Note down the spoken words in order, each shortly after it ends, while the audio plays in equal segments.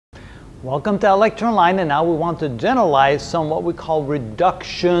Welcome to Lecture Online, and now we want to generalize some what we call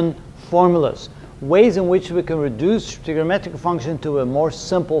reduction formulas, ways in which we can reduce trigonometric function to a more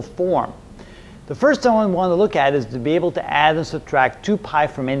simple form. The first thing we want to look at is to be able to add and subtract 2 pi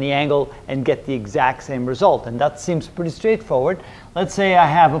from any angle and get the exact same result, and that seems pretty straightforward. Let's say I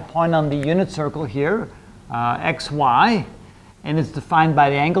have a point on the unit circle here, xy, and it's defined by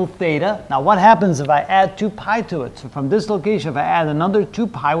the angle theta. Now what happens if I add 2 pi to it? So from this location, if I add another 2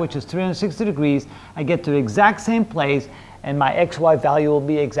 pi, which is 360 degrees, I get to the exact same place, and my xy value will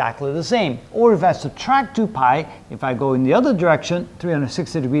be exactly the same. Or if I subtract 2 pi, if I go in the other direction,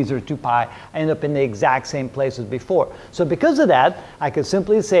 360 degrees or 2 pi, I end up in the exact same place as before. So because of that, I can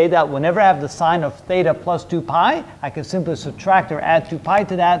simply say that whenever I have the sine of theta plus 2 pi, I can simply subtract or add 2 pi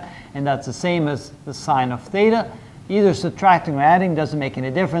to that, and that's the same as the sine of theta. Either subtracting or adding doesn't make any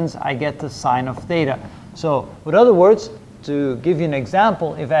difference. I get the sine of theta. So with other words, to give you an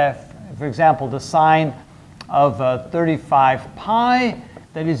example, if I have, for example, the sine of 35 pi,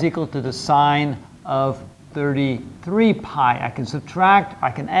 that is equal to the sine of 33 pi. I can subtract,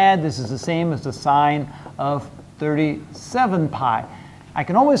 I can add. This is the same as the sine of 37 pi. I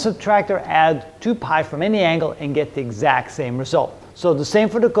can always subtract or add 2 pi from any angle and get the exact same result. So the same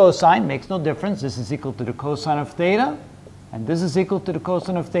for the cosine, makes no difference. This is equal to the cosine of theta, and this is equal to the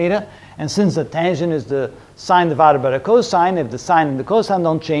cosine of theta. And since the tangent is the sine divided by the cosine, if the sine and the cosine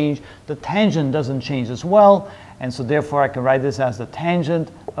don't change, the tangent doesn't change as well. And so therefore I can write this as the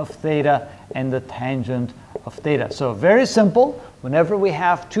tangent of theta and the tangent of theta. So very simple. Whenever we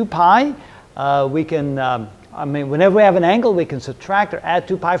have 2 pi, whenever we have an angle, we can subtract or add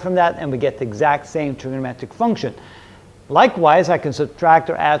 2 pi from that, and we get the exact same trigonometric function. Likewise, I can subtract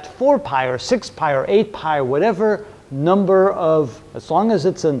or add 4 pi or 6 pi or 8 pi or whatever number of, as long as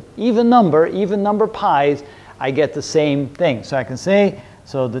it's an even number pi's, I get the same thing. So I can say,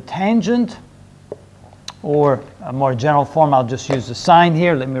 so the tangent, or a more general form, I'll just use the sine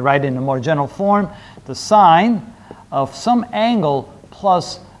here. Let me write it in a more general form. The sine of some angle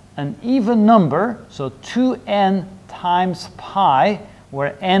plus an even number, so 2n times pi,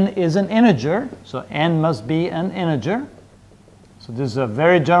 where n is an integer, so n must be an integer. So this is a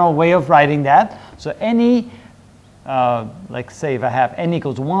very general way of writing that. So any, like say if I have n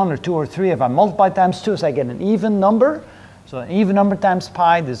equals 1 or 2 or 3, if I multiply times 2, so I get an even number. So an even number times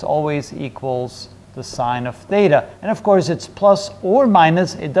pi, this always equals the sine of theta. And of course it's plus or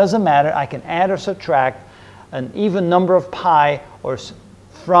minus, it doesn't matter. I can add or subtract an even number of pi or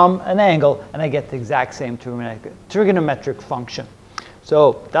from an angle, and I get the exact same trigonometric function.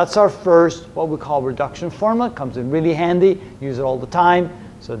 So that's our first, what we call reduction formula. Comes in really handy, use it all the time.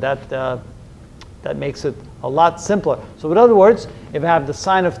 So that makes it a lot simpler. So in other words, if I have the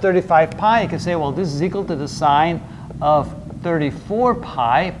sine of 35 pi, I can say, well, this is equal to the sine of 34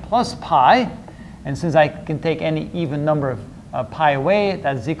 pi plus pi. And since I can take any even number of pi away,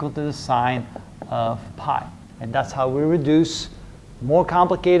 that is equal to the sine of pi. And that's how we reduce more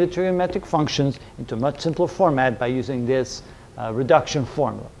complicated trigonometric functions into a much simpler format by using this reduction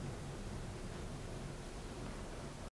formula.